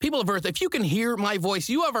people of Earth, if you can hear my voice,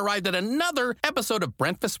 you have arrived at another episode of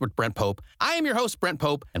Breakfast with Brent Pope. I am your host, Brent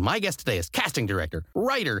Pope, and my guest today is casting director,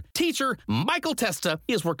 writer, teacher, Michael Testa.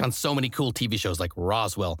 He has worked on so many cool TV shows like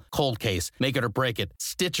Roswell, Cold Case, Make It or Break It,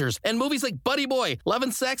 Stitchers, and movies like Buddy Boy, Love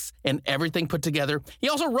and Sex, and Everything Put Together. He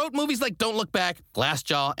also wrote movies like Don't Look Back,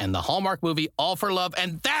 Glassjaw, and the Hallmark movie All for Love.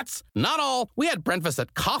 And that's not all. We had breakfast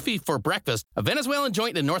at Coffee for Breakfast, a Venezuelan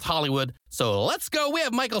joint in North Hollywood. So let's go. We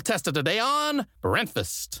have Michael Testa today on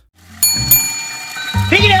Breakfast.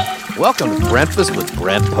 Pick it up! Welcome to Breakfast with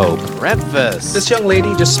Brent Pope. Breakfast. This young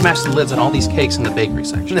lady just smashed the lids on all these cakes in the bakery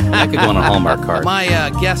section. That could go on a Hallmark card. My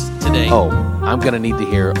guest today. Oh, I'm going to need to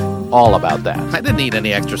hear all about that. I didn't need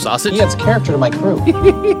any extra sausage. He adds character to my crew.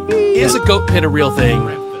 Is a goat pit a real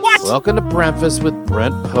thing? What? Welcome to Breakfast with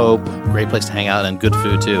Brent Pope. Great place to hang out and good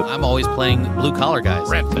food, too. I'm always playing blue collar guys.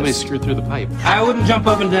 Somebody screwed through the pipe. I wouldn't jump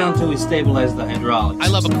up and down until we stabilize the hydraulics. I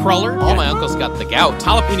love a cruller. All my uncles got the gout.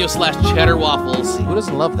 Jalapeno / cheddar waffles. Who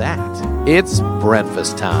doesn't love that? It's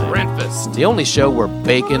breakfast time. Breakfast. The only show where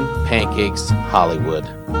bacon, pancakes, Hollywood.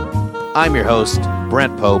 I'm your host,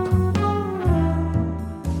 Brent Pope.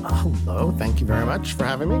 Hello, thank you very much for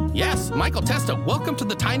having me. Yes, Michael Testa, welcome to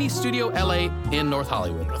the tiny studio LA in North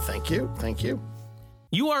Hollywood. Well, thank you.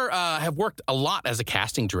 You have worked a lot as a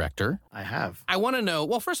casting director. I have. I want to know,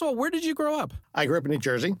 well, first of all, where did you grow up? I grew up in New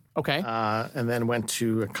Jersey. Okay. And then went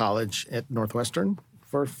to college at Northwestern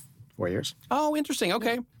for 4 years. Oh, interesting.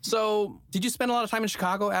 Okay. So did you spend a lot of time in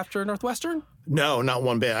Chicago after Northwestern? No, not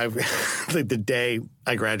one bit. Like the day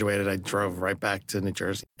I graduated, I drove right back to New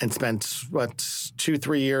Jersey and spent,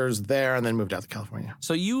 2-3 years there and then moved out to California.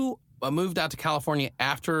 So you moved out to California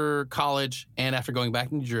after college and after going back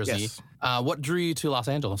to New Jersey. Yes. What drew you to Los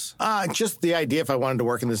Angeles? Just the idea if I wanted to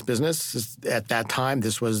work in this business. At that time,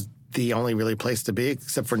 this was the only really place to be,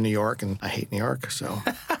 except for New York, and I hate New York, so.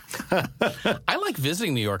 I like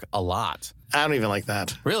visiting New York a lot. I don't even like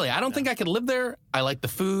that. Really? I don't think I could live there. I like the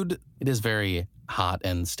food. It is very hot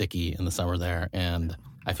and sticky in the summer there, and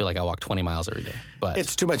I feel like I walk 20 miles every day. But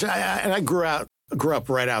it's too much. And I grew up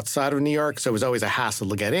right outside of New York, so it was always a hassle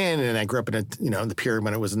to get in, and I grew up in in the period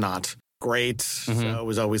when it was not great, Mm-hmm. so it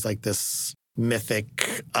was always like this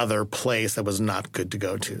mythic other place that was not good to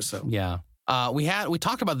go to. So yeah. We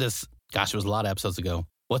talked about this, gosh, it was a lot of episodes ago.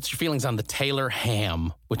 What's your feelings on the Taylor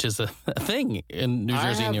ham, which is a thing in New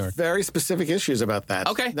Jersey and New I York? have very specific issues about that.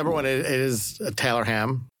 Okay. Number one, it is a Taylor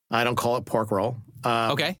ham. I don't call it pork roll.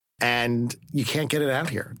 Okay. And you can't get it out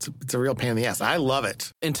here. It's a real pain in the ass. I love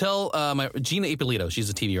it. Until Gina Ippolito, she's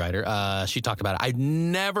a TV writer, she talked about it. I'd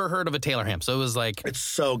never heard of a Taylor ham, so it was like... It's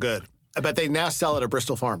so good. But they now sell it at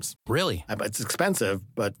Bristol Farms. Really? It's expensive,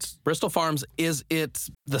 but... Bristol Farms, is it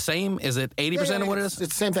the same? Is it 80% of what it is? It's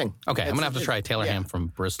the same thing. Okay, I'm going to have to try Taylor ham from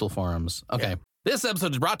Bristol Farms. Okay. Yeah. This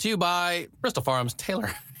episode is brought to you by Bristol Farms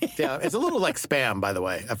Taylor. Yeah, it's a little like Spam, by the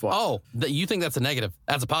way. FYI. Oh, you think that's a negative?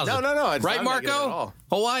 That's a positive. No. It's right, not Marco? at all.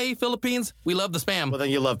 Hawaii, Philippines, we love the Spam. Well, then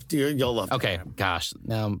you'll love. Okay, gosh,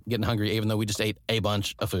 now I'm getting hungry, even though we just ate a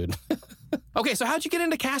bunch of food. Okay, so how'd you get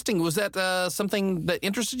into casting? Was that something that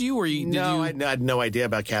interested you, or I had no idea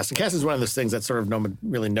about casting. Casting is one of those things that sort of no one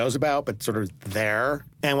really knows about, but sort of there.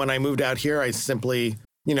 And when I moved out here, I simply,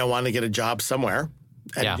 wanted to get a job somewhere.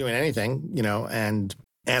 Doing anything, and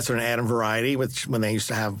answered an ad in Variety, which when they used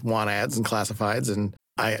to have want ads and classifieds. And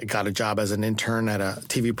I got a job as an intern at a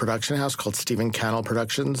TV production house called Stephen Cannell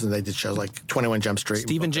Productions, and they did shows like 21 Jump Street.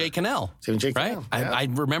 Stephen J. Cannell. Stephen J. Right? Cannell. Yeah. I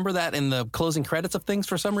remember that in the closing credits of things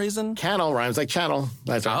for some reason. Cannell rhymes like channel.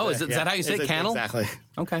 That's right. Oh, is that how you say it? Cannell? Exactly.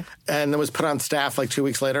 Okay. And then was put on staff like 2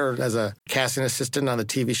 weeks later as a casting assistant on the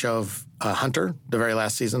TV show of Hunter, the very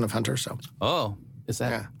last season of Hunter. So. Oh. Is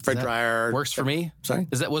that Fred Dryer works for me? Sorry,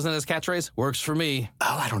 wasn't that his catchphrase? Works for me.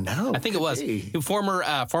 Oh, I don't know. I think it was former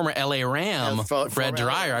LA Ram, Fred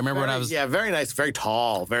Dryer. I remember when I was very nice, very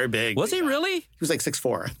tall, very big. Was he really? He was like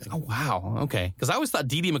 6'4", I think. Oh wow, okay. Because I always thought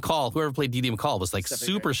Dee Dee McCall, whoever played Dee Dee McCall, was like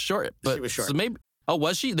super short. But she was short. So maybe. Oh,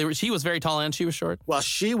 was she? She was very tall and she was short. Well,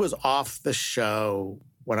 she was off the show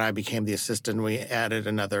when I became the assistant. We added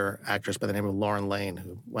another actress by the name of Lauren Lane,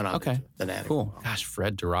 who went on to The Nanny. Cool. Gosh,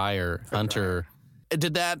 Fred Dryer, Hunter.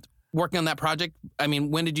 Did that? Working on that project, I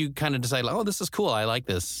mean, when did you kind of decide, like, oh, this is cool, I like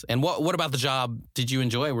this? And what about the job did you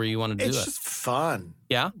enjoy where you wanted to do it? It's just fun.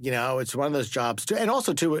 Yeah? It's one of those jobs, too. And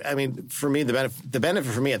also, too, I mean, for me, the benefit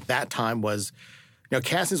for me at that time was,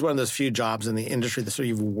 casting is one of those few jobs in the industry that sort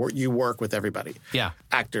of you work with everybody. Yeah.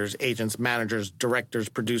 Actors, agents, managers, directors,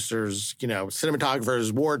 producers,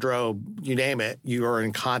 cinematographers, wardrobe, you name it. You are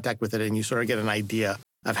in contact with it and you sort of get an idea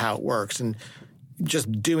of how it works. And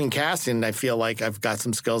just doing casting, I feel like I've got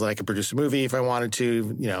some skills that I could produce a movie if I wanted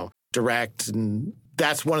to, direct and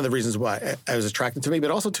that's one of the reasons why I was attracted to me.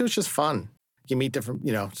 But also, too, it's just fun. You meet different,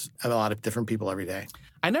 have a lot of different people every day.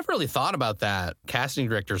 I never really thought about that. Casting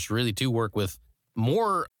directors really do work with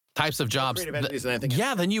more types of jobs. Creative entities than I think.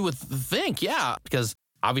 Yeah, than you would think. Yeah, because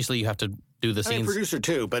obviously you have to do the scenes. Producer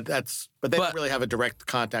too, but they don't really have a direct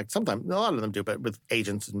contact. Sometimes a lot of them do, but with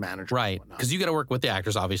agents and managers, right? Because you got to work with the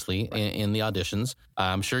actors, obviously, in the auditions.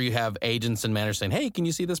 I'm sure you have agents and managers saying, "Hey, can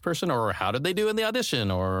you see this person?" or "How did they do in the audition?"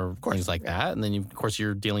 or things like that. And then of course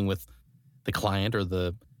you're dealing with the client or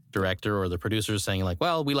the director or the producers saying like,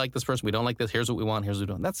 "Well, we like this person, we don't like this. Here's what we want. Here's what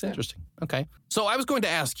we don't." That's interesting. Okay, so I was going to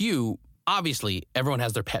ask you. Obviously, everyone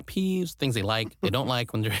has their pet peeves, things they like, they don't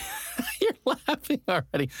like when you're laughing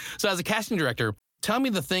already. So as a casting director, tell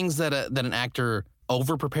me the things that an actor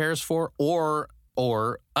over-prepares for or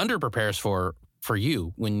under-prepares for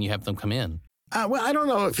you when you have them come in. Well, I don't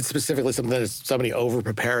know if it's specifically something that somebody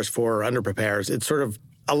over-prepares for or under-prepares. It's sort of,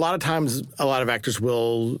 a lot of times, a lot of actors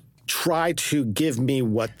will try to give me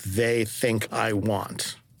what they think I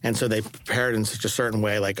want. And so they prepare it in such a certain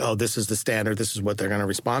way, like, oh, this is the standard, this is what they're going to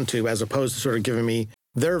respond to, as opposed to sort of giving me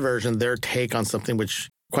their version, their take on something, which,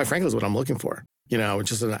 quite frankly, is what I'm looking for.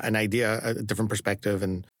 Just an idea, a different perspective,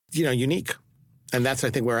 and, unique. And that's, I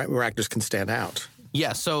think, where actors can stand out.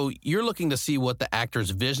 Yeah, so you're looking to see what the actor's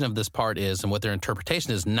vision of this part is and what their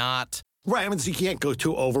interpretation is, not... Right, so you can't go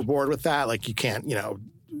too overboard with that. Like, you can't,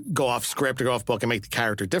 go off script or go off book and make the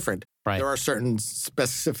character different. Right. There are certain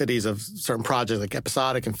specificities of certain projects, like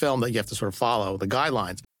episodic and film, that you have to sort of follow the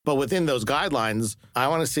guidelines. But within those guidelines, I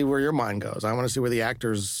want to see where your mind goes. I want to see where the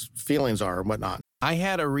actor's feelings are and whatnot. I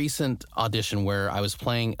had a recent audition where I was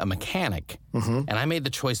playing a mechanic, and I made the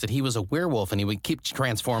choice that he was a werewolf and he would keep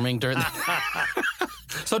transforming during the...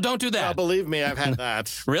 So don't do that. Well, believe me, I've had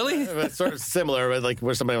that. Really? It's sort of similar, like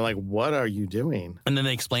where somebody was like, what are you doing? And then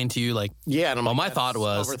they explain to you like... Yeah. And my thought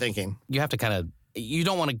was... Overthinking. You have to kind of... You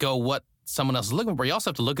don't want to go what someone else is looking for. You also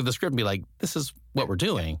have to look at the script and be like, this is what we're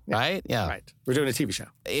doing, right? Yeah. Right. We're doing a TV show.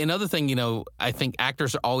 Another thing, I think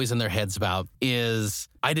actors are always in their heads about is,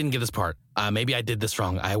 I didn't get this part. Maybe I did this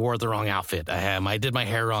wrong. I wore the wrong outfit. I did my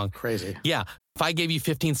hair wrong. Crazy. Yeah. If I gave you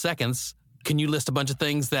 15 seconds, can you list a bunch of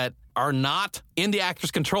things that are not in the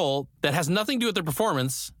actor's control that has nothing to do with their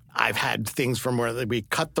performance? I've had things from where we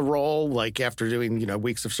cut the role, like after doing,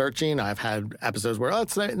 weeks of searching. I've had episodes where,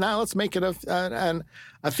 let's make it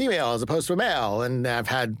a female as opposed to a male. And I've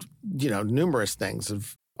had, numerous things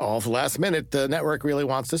of, all for the last minute, the network really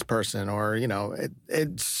wants this person, or,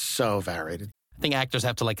 it's so varied. I think actors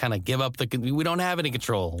have to kind of give up we don't have any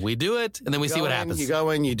control. We do it, and then we see what happens. You go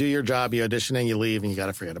in, you do your job, you audition, and you leave, and you got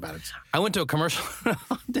to forget about it. I went to a commercial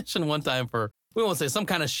audition one time for, we won't say, some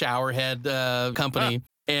kind of shower head company.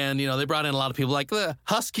 And, they brought in a lot of people, like the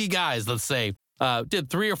husky guys, let's say, did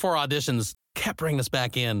 3 or 4 auditions, kept bringing us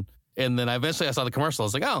back in. And then eventually I saw the commercial. I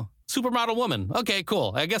was like, oh, supermodel woman. Okay,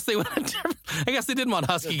 cool. I guess they didn't want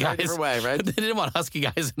husky guys. Different way, right? They didn't want husky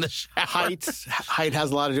guys in the shower. Height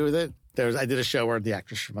has a lot to do with it. I did a show where the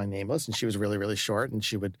actress should be nameless, and she was really, really short, and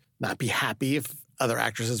she would not be happy if other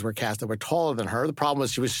actresses were cast that were taller than her. The problem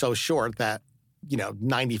was she was so short that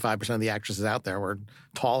 95% of the actresses out there were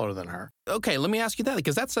taller than her. Okay, let me ask you that,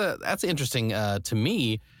 because that's interesting to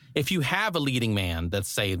me. If you have a leading man that's,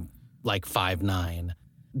 say, like 5'9",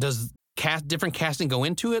 does different casting go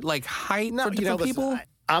into it, like height for different people?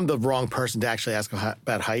 I'm the wrong person to actually ask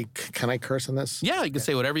about height. Can I curse on this? Yeah, you can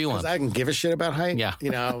say whatever you want. I can give a shit about height. Yeah.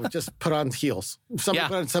 Just put on heels. Some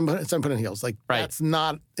put on heels. Like, right. That's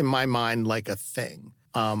not, in my mind, like a thing.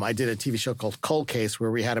 I did a TV show called Cold Case where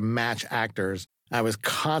we had to match actors. I was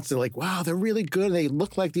constantly like, wow, they're really good. They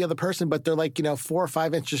look like the other person, but they're like, 4 or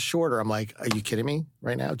 5 inches shorter. I'm like, are you kidding me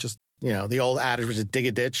right now? Just, the old adage was to dig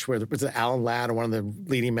a ditch, where was it Alan Ladd, or one of the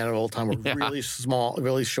leading men of old time, were really small,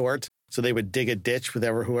 really short. So they would dig a ditch with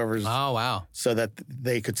whoever's. Oh, wow. So that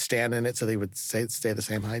they could stand in it, so they would stay the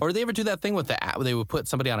same height. Or did they ever do that thing with they would put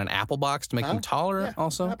somebody on an apple box to make them taller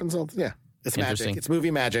also? Happens yeah. It's magic. It's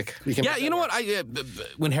movie magic. You know what?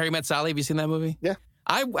 When Harry Met Sally, have you seen that movie? Yeah.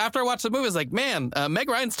 After I watched the movie, I was like, man, Meg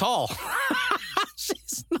Ryan's tall.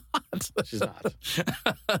 She's not. She's not.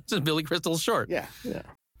 Just Billy Crystal's short. Yeah.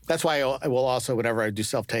 That's why I will also, whenever I do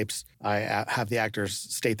self-tapes, I have the actors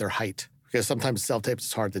state their height. Because sometimes self-tapes,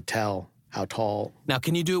 it's hard to tell how tall. Now,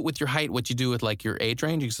 can you do it with your height, what you do with, your age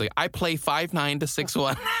range? You can say, I play 5'9" to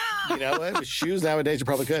 6'1". You know what? With shoes nowadays, you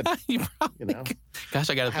probably could. Gosh,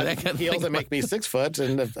 I got to think. Heels that make me 6 foot,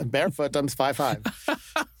 and barefoot, I'm 5'5".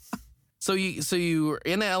 So you're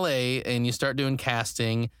in LA and you start doing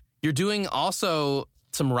casting. You're doing also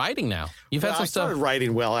some writing now. You've had some I stuff. started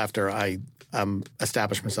writing well after I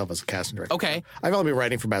established myself as a casting director. Okay. I've only been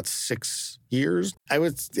writing for about 6 years.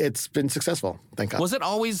 It's been successful, thank God. Was it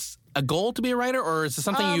always a goal to be a writer, or is it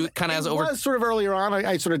something you kind of as over? It was sort of earlier on.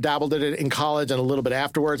 I sort of dabbled in it in college and a little bit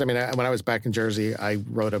afterwards. I mean, when I was back in Jersey, I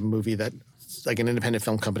wrote a movie that like an independent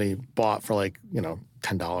film company bought for like, $10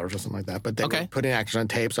 or something like that. But they were putting actors on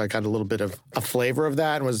tape, so I got a little bit of a flavor of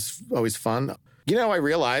that and was always fun. I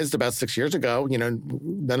realized about 6 years ago,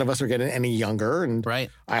 none of us are getting any younger. And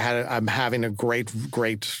I'm having a great,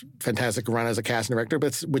 fantastic run as a casting director,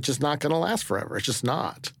 but which is not going to last forever. It's just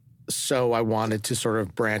not. So I wanted to sort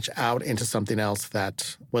of branch out into something else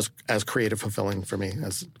that was as creative fulfilling for me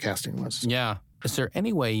as casting was. Yeah. Is there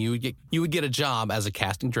any way you would get a job as a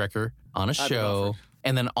casting director on a show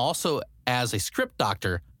and then also as a script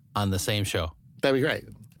doctor on the same show? That'd be great.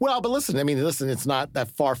 Well, but listen, it's not that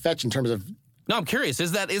far-fetched in terms of... No, I'm curious.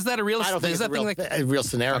 Is that a real... I don't think it's a real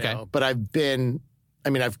scenario. Okay. But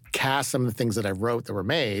I've cast some of the things that I wrote that were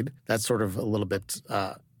made. That's sort of a little bit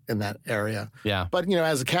in that area. Yeah. But,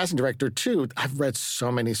 as a casting director, too, I've read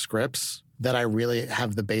so many scripts that I really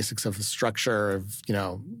have the basics of the structure of,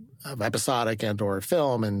 of episodic and or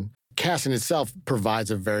film, and casting itself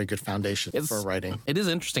provides a very good foundation for writing. It is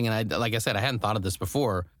interesting, and like I said, I hadn't thought of this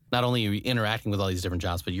before. Not only are you interacting with all these different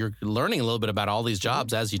jobs, but you're learning a little bit about all these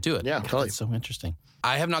jobs as you do it. Yeah, totally. It's so interesting.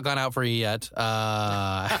 I have not gone out for you yet. Is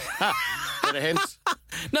that a hint?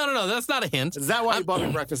 No, that's not a hint. Is that why you bought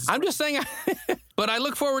me breakfast? I'm just saying, but I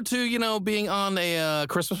look forward to, being on a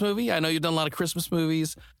Christmas movie. I know you've done a lot of Christmas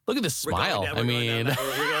movies. Look at this smile. We're going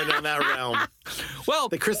down that realm. Well,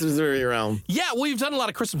 the Christmas movie realm. Yeah, well, you've done a lot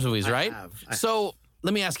of Christmas movies, right? I have. So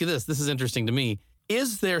let me ask you this. This is interesting to me.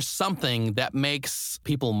 Is there something that makes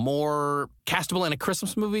people more castable in a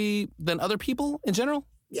Christmas movie than other people in general?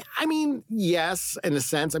 Yeah, yes, in a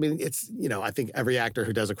sense. It's, I think every actor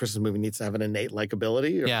who does a Christmas movie needs to have an innate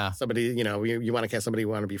likability. Or somebody, you want to cast somebody you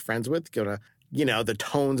want to be friends with. The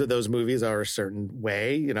tones of those movies are a certain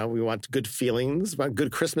way. We want good feelings,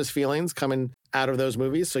 good Christmas feelings coming out of those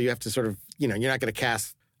movies. So you have to sort of, you're not going to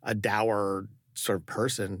cast a dour sort of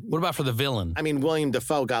person. What about for the villain? William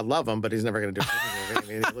Dafoe, God love him, but he's never going to do a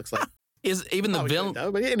movie. He looks like... Is even the villain...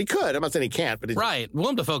 And he could. I'm not saying he can't, but... Right.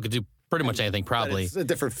 Willem Dafoe could do pretty much anything, probably. It's a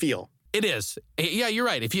different feel. It is. Yeah, you're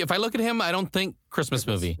right. If I look at him, I don't think Christmas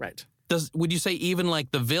movie. Right. Would you say even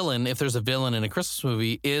like the villain, if there's a villain in a Christmas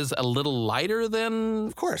movie, is a little lighter than...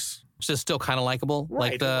 Of course. Just still kind of likable?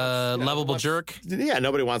 Right. Like the lovable jerk? Yeah,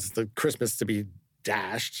 nobody wants the Christmas to be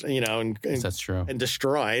dashed, and that's true. And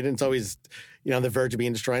destroyed. And it's always, on the verge of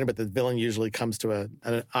being destroyed, but the villain usually comes to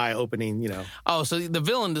an eye-opening, Oh, so the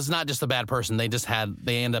villain is not just a bad person. They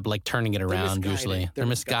end up like turning it around usually. They're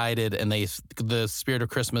misguided, and the spirit of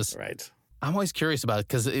Christmas. Right. I'm always curious about it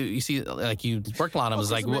because you see, like you work a lot on them.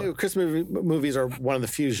 It's like Christmas movies are one of the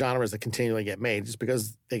few genres that continually get made just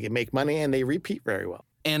because they can make money and they repeat very well.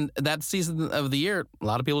 And that season of the year, a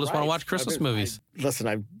lot of people just want to watch Christmas movies. Listen,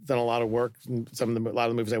 I've done a lot of work. A lot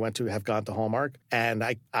of the movies I went to have gone to Hallmark, and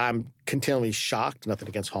I'm continually shocked. Nothing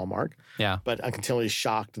against Hallmark, but I'm continually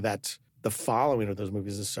shocked that the following of those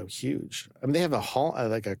movies is so huge. They have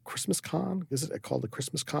like a Christmas con. Is it called the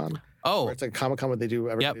Christmas con? Oh, where it's like a Comic-Con where they do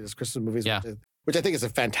everybody does Christmas movies. Yeah. Which I think is a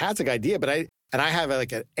fantastic idea. But I have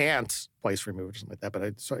like an aunt twice removed or something like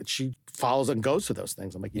that. But she follows and goes to those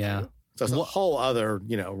things. I'm like, yeah. So it's a whole other,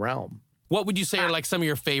 realm. What would you say are like some of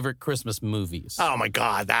your favorite Christmas movies? Oh my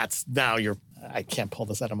God, I can't pull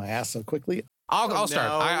this out of my ass so quickly. I'll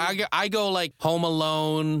start. I go like Home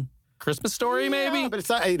Alone, Christmas Story, maybe. But it's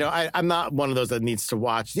not. I'm not one of those that needs to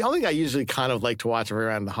watch. The only thing I usually kind of like to watch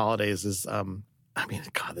around the holidays is,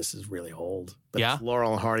 God, this is really old. But it's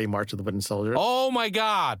Laurel and Hardy, March of the Wooden Soldier. Oh my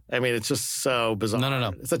God! It's just so bizarre.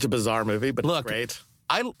 No. It's such a bizarre movie, but it's great.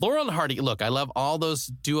 Laurel and Hardy, I love all those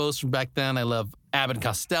duos from back then. I love Abbott and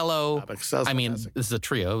Costello. This is a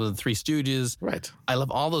trio, the Three Stooges. Right. I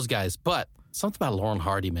love all those guys, but something about Laurel and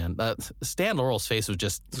Hardy, man. Stan Laurel's face was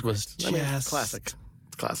just it's classic.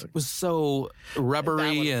 It's classic. Was so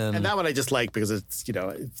rubbery and that one I just like because it's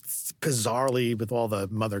it's bizarrely with all the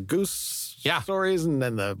Mother Goose stories and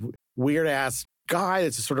then the weird ass guy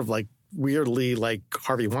that's just sort of like weirdly like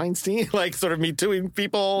Harvey Weinstein, like sort of Me Tooing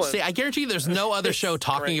people. See, I guarantee you there's no other show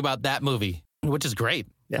talking about that movie, which is great.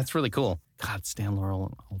 Yeah. That's really cool. God, Stan Laurel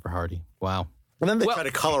and Oliver Hardy. Wow. And then they try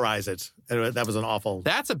to colorize it. And that was an awful...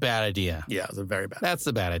 That's a bad idea. Yeah, it was a very bad That's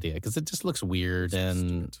a bad idea because it just looks weird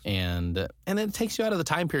and it takes you out of the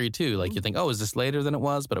time period too. Like you think, oh, is this later than it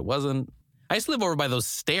was? But it wasn't. I used to live over by those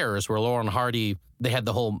stairs where Laurel and Hardy, they had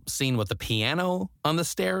the whole scene with the piano on the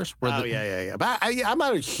stairs. Where yeah. But I'm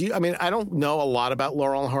not a huge, I mean, I don't know a lot about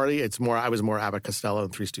Laurel and Hardy. I was more Abbott Costello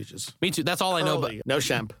and Three Stooges. Me too. That's all I know. But No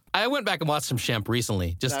Shemp. I went back and watched some Shemp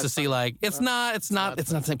recently just to see, like, it's not.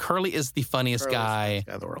 Curly is the funniest guy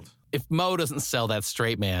in the world. If Mo doesn't sell that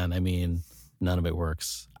straight man, I mean, none of it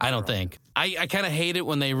works. I don't think. I kind of hate it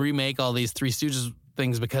when they remake all these Three Stooges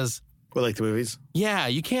things because... Well, like the movies? Yeah,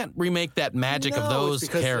 you can't remake that magic of those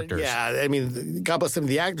characters. Yeah, I mean, God bless them,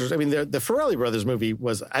 the actors. I mean, the Farrelly Brothers movie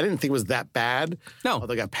I didn't think it was that bad. No. Although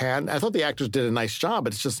they got panned. I thought the actors did a nice job,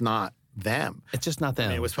 but it's just not them. It's just not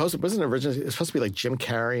them. I mean, it wasn't originally, it was supposed to be like Jim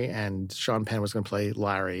Carrey and Sean Penn was going to play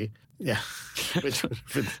Larry. Yeah.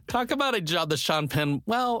 Talk about a job that Sean Penn,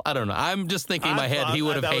 well, I don't know. I'm just thinking in my head he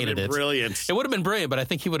would have hated it. Brilliant. It would have been brilliant, but I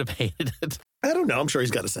think he would have hated it. I don't know. I'm sure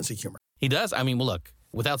he's got a sense of humor. He does. I mean, well, look,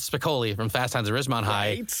 without Spicoli from Fast Times at Ridgemont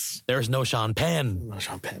High, there's no Sean Penn. No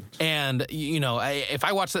Sean Penn. And, you know, if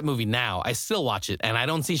I watch that movie now, I still watch it, and I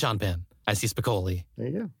don't see Sean Penn. I see Spicoli. There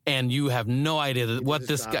you go. And you have no idea what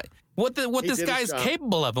this guy... What this guy's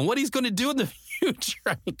capable of and what he's going to do in the future.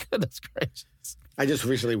 I mean, goodness gracious. I just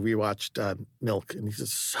recently rewatched Milk, and he's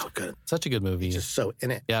just so good. Such a good movie. He's just so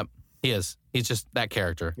in it. Yep, he is. He's just that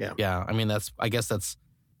character. Yeah. I mean, I guess that's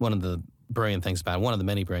one of the brilliant things about it. One of the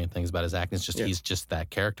many brilliant things about his acting is just he's just that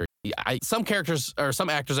character. Some characters or some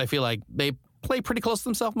actors, I feel like they play pretty close to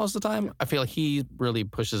themselves most of the time. I feel like he really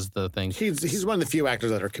pushes the thing. He's one of the few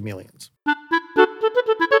actors that are chameleons.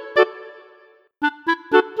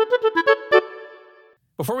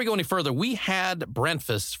 Before we go any further, we had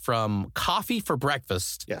breakfast from Coffee for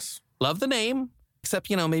Breakfast. Yes. Love the name,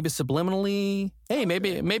 except, you know, maybe subliminally, hey,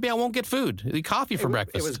 maybe I won't get food. Coffee for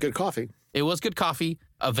breakfast. It was good coffee. It was good coffee.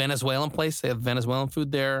 A Venezuelan place. They have Venezuelan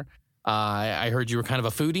food there. I heard you were kind of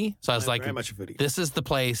a foodie. So I was like, very much a foodie. This is the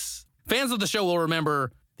place. Fans of the show will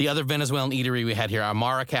remember the other Venezuelan eatery we had here,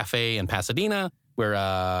 Amara Cafe in Pasadena, where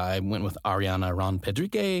I went with Ariana Ron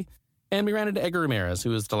Pedrique, and we ran into Edgar Ramirez,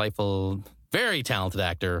 who was delightful, very talented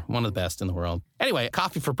actor, one of the best in the world. Anyway,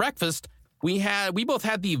 coffee for breakfast. We both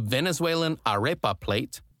had the Venezuelan arepa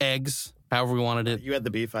plate, eggs, however we wanted it. You had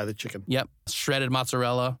the beef, I had the chicken. Yep, shredded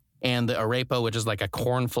mozzarella, and the arepa, which is like a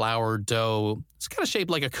corn flour dough. It's kind of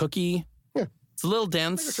shaped like a cookie. Yeah. It's a little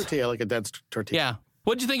dense. Like a tortilla, like a dense tortilla. Yeah.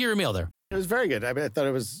 What did you think of your meal there? It was very good. I mean, I thought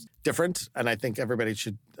it was different, and I think everybody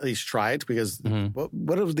should at least try it because what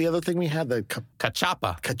was the other thing we had? The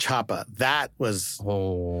cachapa. Cachapa. That was...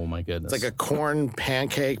 Oh, my goodness. It's like a corn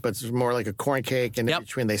pancake, but it's more like a corn cake, and in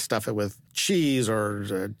between they stuff it with cheese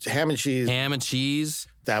or ham and cheese. Ham and cheese.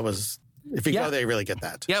 That was... If you go there, you really get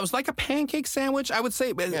that. Yeah, it was like a pancake sandwich, I would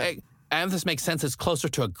say. And this makes sense. It's closer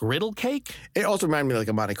to a griddle cake. It also reminded me of like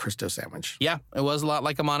a Monte Cristo sandwich. Yeah, it was a lot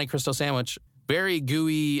like a Monte Cristo sandwich. Very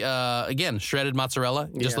gooey, again, shredded mozzarella,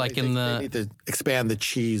 just like in the... They need to expand the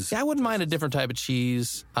cheese. Yeah, I wouldn't mind a different type of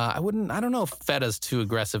cheese. I don't know if feta's too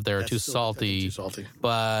aggressive there or too salty. Too salty.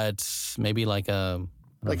 But maybe like a...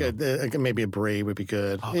 maybe a brie would be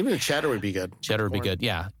good. Oh, even a cheddar would be good. Cheddar would be good,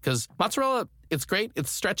 yeah. Because mozzarella, it's great.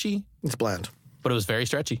 It's stretchy. It's bland. But it was very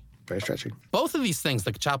stretchy. Very stretchy. Both of these things,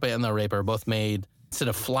 the cachapa and the arepa, are both made instead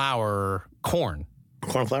of flour, corn.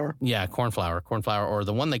 Corn flour? Yeah, corn flour, or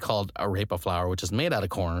the one they called arepa flour, which is made out of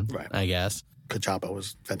corn, I guess. Cachapa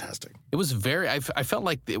was fantastic. It was I felt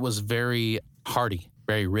like it was very hearty,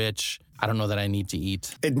 very rich. I don't know that I need to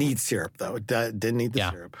eat. It needs syrup, though. It didn't need the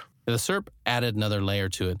syrup. The syrup added another layer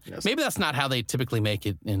to it. Yes. Maybe that's not how they typically make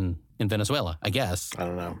it in Venezuela, I guess. I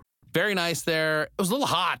don't know. Very nice there. It was a little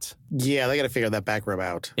hot. Yeah, they got to figure that back rub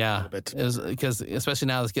out. Yeah, it was because especially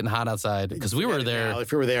now it's getting hot outside. Because we were there. Now.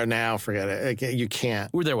 If you were there now, forget it. You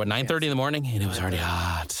can't. We were there 9:30 in the morning, and it was already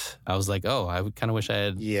hot. I was like, oh, I kind of wish I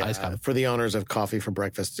had ice coffee. For the owners of Coffee for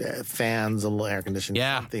Breakfast, fans, a little air conditioning.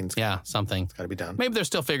 Yeah, something. It's got to be done. Maybe they're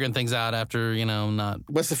still figuring things out after not.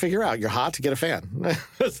 What's to figure out? You're hot to get a fan.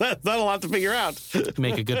 That's not a lot to figure out.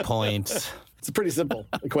 Make a good point. It's a pretty simple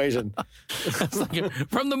equation.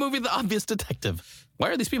 From the movie The Obvious Detective. Why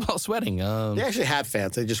are these people all sweating? They actually had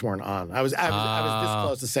fans. They just weren't on. I was this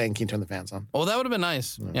close to saying, can you turn the fans on? Oh, that would have been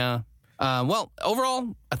nice. Yeah. Well,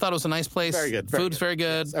 overall, I thought it was a nice place. Very good. Food's very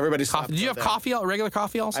good. Yes. Everybody's coffee. Did you have coffee, regular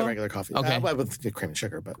coffee also? I had regular coffee. Okay. With cream and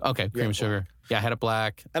sugar. But okay, cream and sugar. Yeah, I had it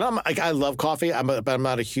black. And I love coffee, but I'm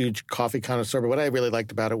not a huge coffee connoisseur. But what I really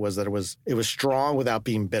liked about it was that it was strong without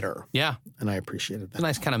being bitter. Yeah. And I appreciated that. It's a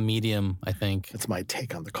nice kind of medium, I think. That's my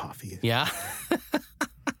take on the coffee. Yeah.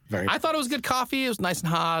 I thought it was good coffee. It was nice and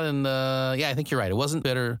hot. And I think you're right. It wasn't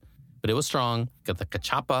bitter. but it was strong. Got the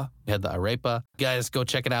cachapa. We had the arepa. Guys, go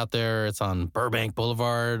check it out there. It's on Burbank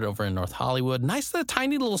Boulevard over in North Hollywood. Nice,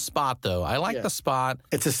 tiny little spot, though. I like the spot.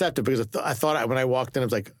 It's deceptive because I thought when I walked in, I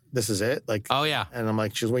was like, this is it? Like, oh, yeah. And I'm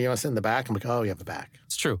like, she goes, well, you want to sit in the back? I'm like, oh, you have the back.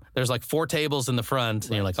 It's true. There's like 4 tables in the front,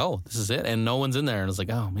 and you're like, oh, this is it? And no one's in there. And it's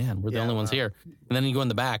like, oh, man, we're the only ones here. And then you go in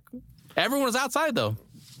the back. Everyone was outside, though.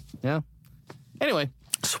 Yeah. Anyway,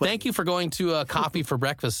 thank you for going to Coffee for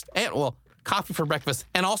Breakfast. Coffee for breakfast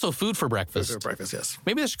and also food for breakfast. Food for breakfast, yes.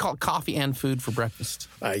 Maybe they should call it coffee and food for breakfast.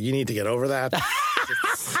 You need to get over that.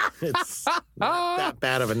 it's not that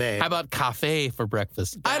bad of a name. How about cafe for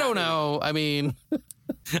breakfast? I don't know. I mean,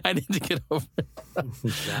 I need to get over it.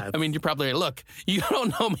 I mean, you're probably, look, you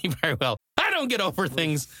don't know me very well. I don't get over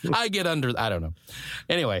things. I get under, I don't know.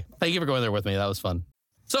 Anyway, thank you for going there with me. That was fun.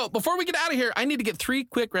 So before we get out of here, I need to get 3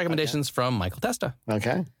 quick recommendations from Michael Testa.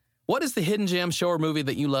 Okay. What is the hidden gem show or movie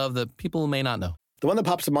that you love that people may not know? The one that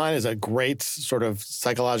pops to mind is a great sort of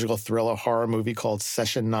psychological thriller horror movie called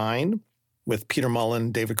Session 9 with Peter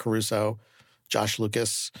Mullen, David Caruso, Josh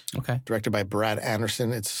Lucas. Okay. Directed by Brad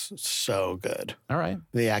Anderson. It's so good. All right.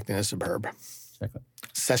 The acting is superb. Check it.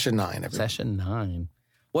 Session 9. Everybody. Session 9.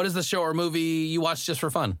 What is the show or movie you watch just for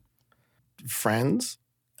fun? Friends.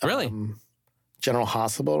 Really? General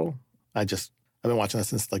Hospital. I've been watching that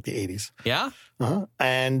since like the 80s. Yeah? Uh-huh.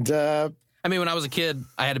 And I mean, when I was a kid,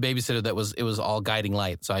 I had a babysitter it was all Guiding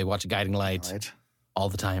Light. So I watched Guiding Light all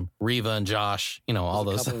the time. Reva and Josh, all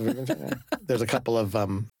those. There's a couple of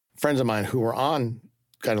friends of mine who were on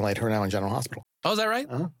Guiding Light who are now in General Hospital. Oh, is that right?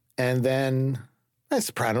 Uh-huh. And then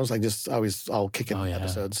Sopranos, I'll kick in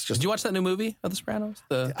episodes. Did you watch that new movie of The Sopranos?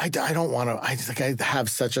 I don't want to. I have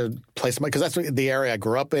such a place because that's the area I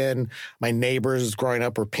grew up in. My neighbors growing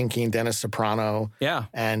up were Pinky and Dennis Soprano. Yeah.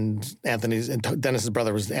 And Dennis's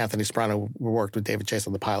brother was Anthony Soprano, who worked with David Chase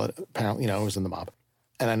on the pilot. Apparently, was in the mob.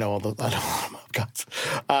 And I know all the mob guys.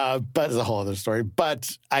 But it's a whole other story.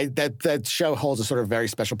 But that show holds a sort of very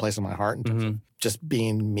special place in my heart in terms of just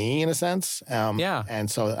being me in a sense. Yeah. And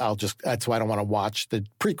so that's why I don't want to watch the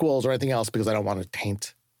prequels or anything else because I don't want to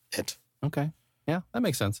taint it. Okay. Yeah, that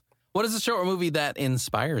makes sense. What is the show or movie that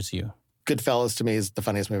inspires you? Goodfellas to me is the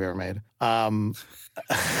funniest movie ever made.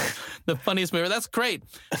 The funniest movie. That's great.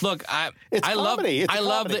 Look, I love that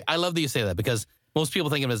you say that because most people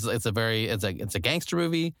think of it as it's a gangster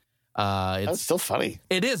movie. It's still funny.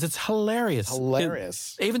 It is. It's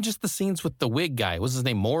hilarious. Even just the scenes with the wig guy. What's his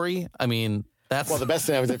name? Maury? I mean, the best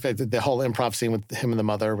thing was the whole improv scene with him and the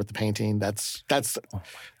mother with the painting. That's one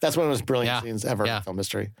of the most brilliant scenes ever in film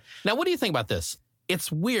history. Now, what do you think about this? It's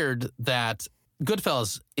weird that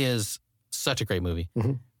Goodfellas is such a great movie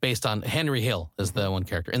based on Henry Hill is the one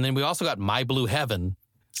character. And then we also got My Blue Heaven,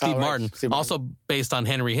 Steve Martin, also based on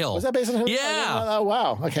Henry Hill. Was that based on Henry Hill? Yeah. Oh,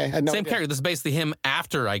 wow. Okay. Same character. This is basically him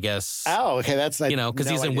after, I guess. Oh, okay. That's because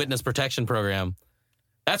he's in Witness Protection Program.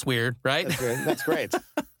 That's weird, right? That's weird. That's great.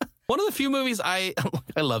 One of the few movies I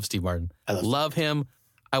love Steve Martin. I love him.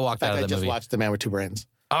 I walked out of that movie. I just watched The Man with Two Brains.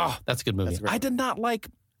 Oh, that's a good movie. I did not like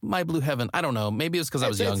My Blue Heaven. I don't know. Maybe it was because I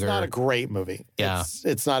was younger. It's not a great movie. Yeah.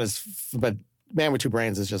 It's not but Man with Two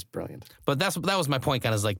Brains is just brilliant. But that was my point,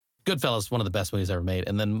 kind of like Goodfellas, one of the best movies ever made.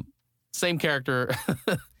 And then same character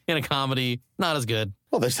in a comedy, not as good.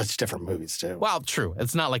 Well, they're such different movies, too. Well, true.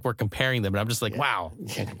 It's not like we're comparing them, but I'm just like, wow. You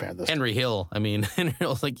can't compare those. Henry Hill. I mean, Henry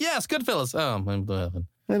Hill's like, yes, Goodfellas. Oh, My Blue Heaven.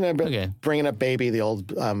 And then Bringing Up Baby, the old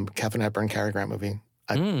Katharine Hepburn, Cary Grant movie.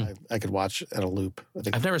 I could watch at a loop.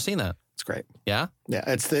 I've never seen that. It's great. Yeah? Yeah,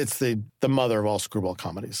 it's the mother of all screwball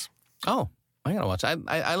comedies. Oh, I gotta watch. I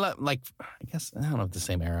guess I don't know if the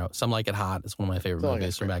same era. Some Like It Hot is one of my favorite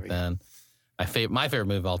movies from back then. My favorite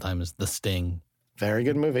movie of all time is The Sting. Very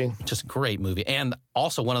good movie. Just a great movie. And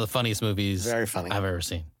also one of the funniest movies Very funny. I've ever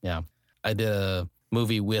seen. Yeah. I did a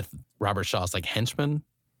movie with Robert Shaw's like henchman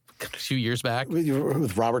a few years back.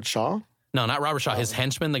 With Robert Shaw? No, not Robert Shaw. His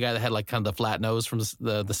henchman, the guy that had like kind of the flat nose from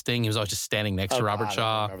the Sting. He was always just standing next to Robert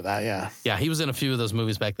Shaw. I remember that, yeah. Yeah, he was in a few of those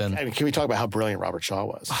movies back then. I mean, can we talk about how brilliant Robert Shaw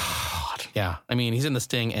was? Yeah. I mean, he's in The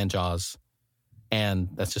Sting and Jaws. And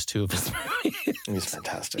that's just 2 of his movies. He's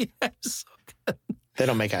fantastic. Yeah, so good. They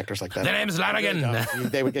don't make actors like that. The name's Lanigan.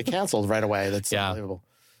 They would get canceled right away. That's unbelievable.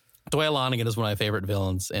 Dwayne Lanigan is one of my favorite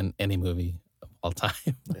villains in any movie of all time.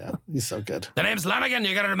 Yeah, he's so good. The name's Lanigan.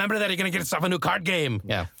 You got to remember that. You're going to get yourself a new card game.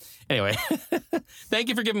 Yeah. Anyway, thank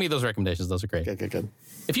you for giving me those recommendations. Those are great. Good.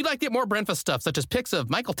 If you'd like to get more Breakfast stuff, such as pics of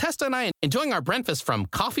Michael Testa and I enjoying our breakfast from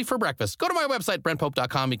Coffee for Breakfast, go to my website,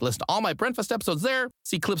 BrentPope.com. You can listen to all my breakfast episodes there,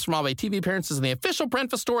 see clips from all my TV appearances in the official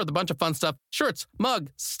breakfast store with a bunch of fun stuff, shirts, mug,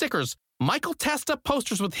 stickers, Michael Testa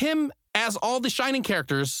posters with him as all the Shining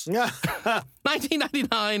characters.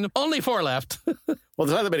 1999, only 4 left. Well,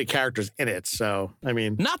 there's not that many characters in it, so, I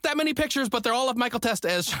mean... Not that many pictures, but they're all of Michael Testa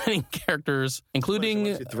as Shining characters, including...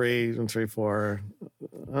 1, 2, 3, 1, 3, 4.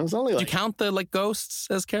 It was only Did you count the ghosts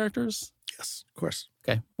as characters? Yes, of course.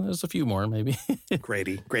 Okay, well, there's a few more, maybe.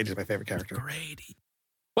 Grady. Grady's my favorite character. Grady.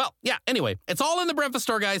 Well, yeah, anyway, it's all in the Breakfast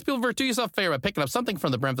Store, guys. People, do yourself a favor by picking up something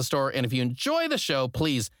from the Breakfast Store. And if you enjoy the show,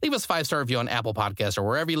 please leave us a 5-star review on Apple Podcasts or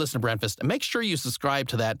wherever you listen to Breakfast. And make sure you subscribe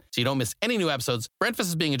to that so you don't miss any new episodes. Breakfast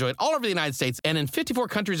is being enjoyed all over the United States and in 54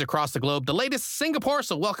 countries across the globe. The latest, Singapore.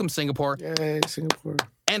 So welcome, Singapore. Yay, Singapore.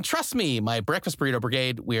 And trust me, my Breakfast Burrito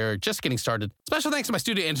Brigade, we're just getting started. Special thanks to my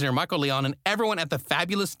studio engineer, Michael Leon, and everyone at the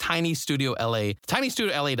fabulous Tiny Studio LA,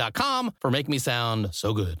 TinyStudioLA.com, for making me sound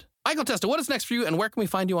so good. Michael Testa, what is next for you, and where can we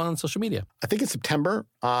find you on social media? I think in September,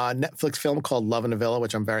 Netflix film called Love in a Villa,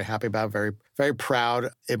 which I'm very happy about, very, very proud.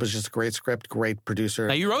 It was just a great script, great producer.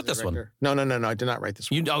 Now, you wrote this one. No, I did not write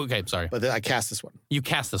this one. Okay, sorry. But I cast this one. You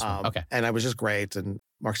cast this one, okay. And I was just great, and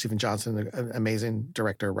Mark Steven Johnson, an amazing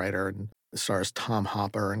director, writer, and stars Tom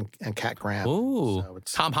Hopper and Kat Graham. Ooh, so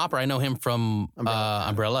Tom Hopper, I know him from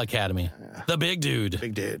Umbrella Academy. Yeah. The big dude.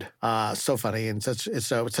 Big dude. So funny, and it's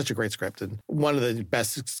such a great script, and one of the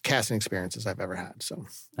best casting experiences I've ever had. So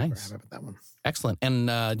nice. Very happy about that one. Excellent. And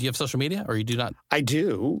do you have social media, or you do not? I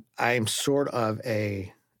do. I'm sort of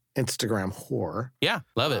a Instagram whore. Yeah,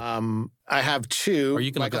 love it. I have 2. Or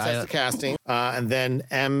you can Michael Testa Casting, and then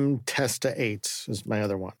M Testa 8 is my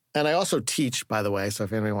other one. And I also teach, by the way. So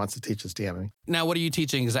if anybody wants to teach, just DM me. Now, what are you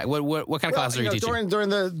teaching? What kind of classes are you teaching? During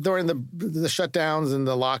the shutdowns and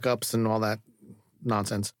the lockups and all that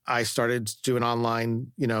nonsense, I started doing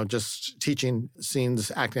online, just teaching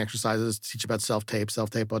scenes, acting exercises, teach about self-tape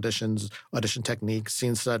auditions, audition techniques,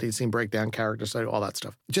 scene study, scene breakdown, character study, all that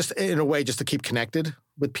stuff. Just in a way, just to keep connected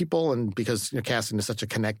with people, and because casting is such a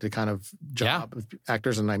connected kind of job with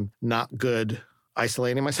actors, and I'm not good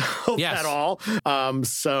isolating myself at all.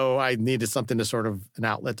 So I needed something to sort of, an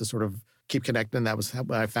outlet to sort of keep connected, and that was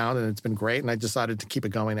what I found, and it's been great. And I decided to keep it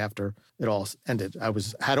going after it all ended. I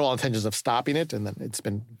had all intentions of stopping it, and then it's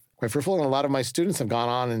been quite fruitful. And a lot of my students have gone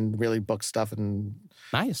on and really booked stuff and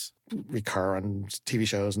nice recur on TV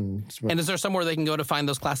shows. And is there somewhere they can go to find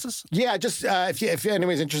those classes? Yeah, just if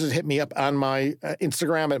anybody's interested, hit me up on my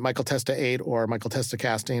Instagram at Michael Testa 8 or Michael Testa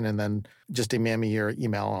Casting, and then just email me your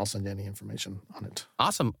email, and I'll send you any information on it.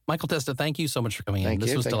 Awesome. Michael Testa, thank you so much for coming in.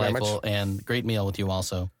 This was delightful, and great meal with you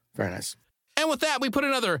also. Very nice. And with that, we put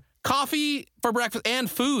another coffee for breakfast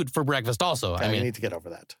and food for breakfast also. I need to get over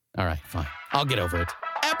that. All right, fine. I'll get over it.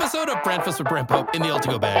 Episode of Breakfast with Brent Pope in the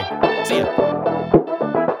Ultigo bag. See ya.